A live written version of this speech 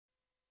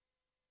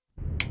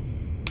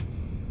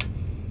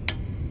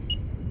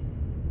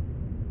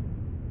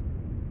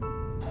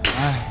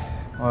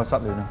我又失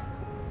戀啦。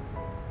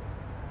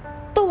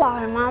都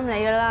話佢唔啱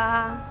你噶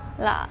啦，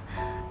嗱，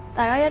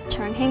大家一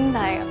場兄弟，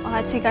我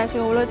下次介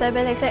紹好女仔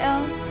俾你識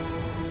啊，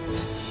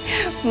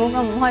唔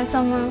好咁唔開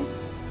心啊！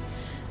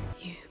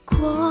如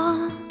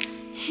果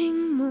兄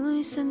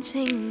妹相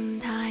情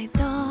太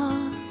多，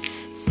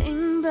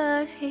醒不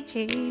起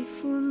喜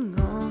歡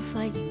我，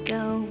發現夠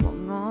和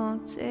我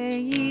這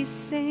異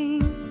性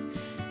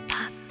拍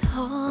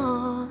拖，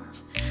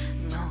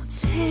傲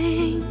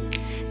稱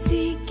知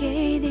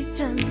己的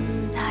真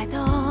太多，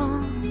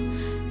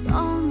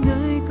當女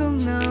角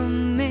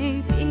暗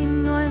未變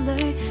愛侶，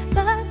不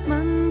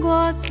吻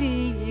過自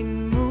然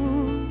沒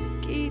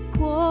結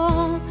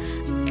果，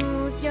沒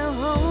有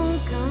好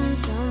感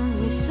怎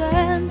會相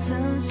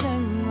親相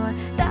愛？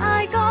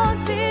大哥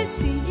只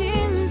是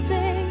掩飾，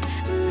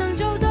能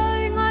做對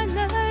愛侶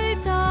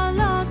墮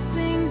落成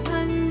朋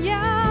友，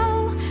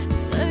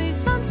誰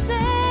心死？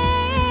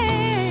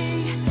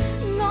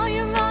我要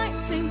愛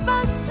情不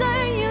需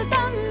要登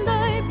對，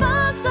不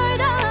需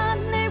得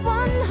你允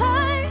許，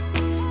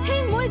兄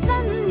妹真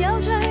有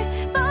趣，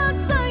不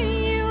需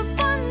要分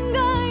居，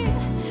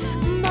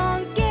忘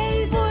記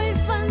輩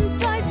分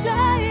再追。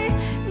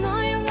我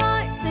要愛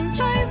情摧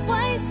毀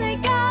世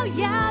交，也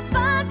不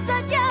質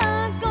一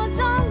個壯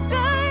舉，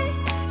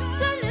相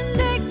戀的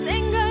證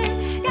據，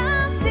假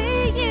使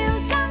要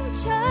爭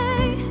取，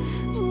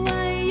唯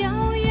有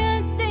約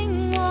定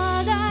和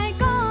大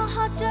哥喝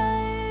醉。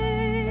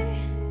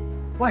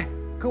喂，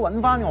佢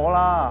揾翻我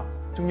啦，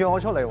仲約我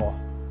出嚟喎。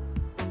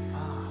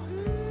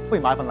不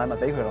如買份禮物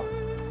俾佢咯。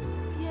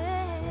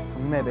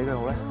送咩俾佢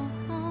好咧？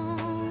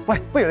喂，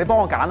不如你幫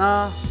我揀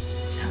啦。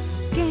曾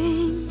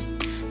經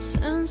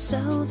雙手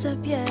執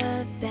一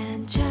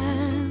柄槍，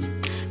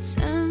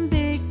想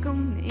逼供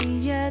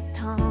你一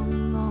趟，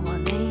我和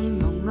你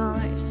無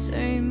愛，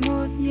誰沒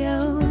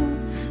有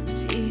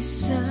自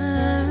想？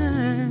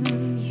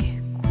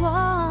如果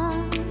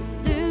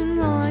戀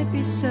愛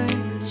必須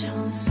創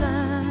傷，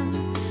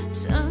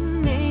想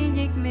你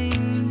亦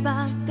明白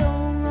到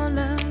我倆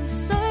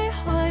雖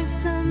開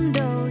心到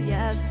也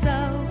受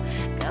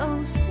夠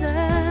傷，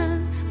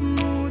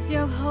沒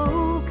有好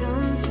感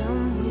怎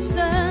會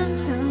相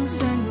親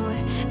相愛？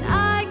大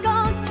哥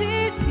只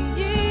是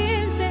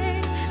掩飾，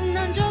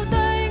能做對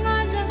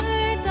愛侶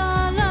墮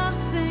落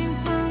成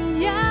朋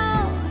友，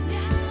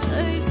誰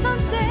心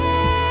死？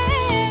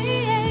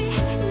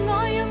我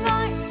要愛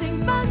情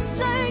不需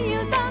要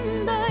登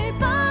對，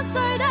不需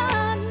得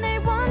你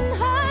允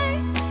許，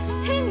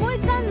兄妹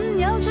真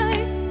有趣，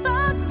不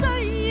需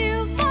要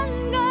分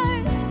居，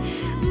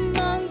忘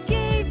記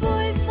輩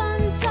分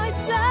再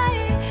追。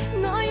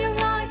我要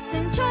愛情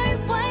摧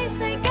毀世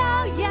交，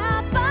也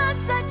不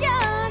質一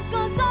個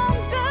壯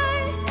舉，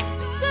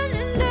相戀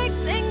的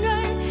證據，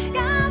假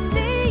使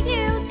要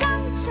爭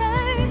取，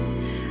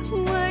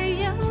唯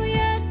有約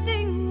定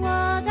和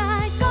大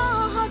哥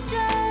喝醉。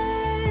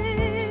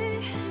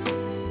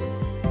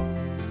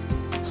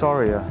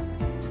Sorry 啊，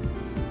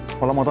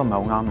我諗我都唔係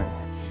好啱你。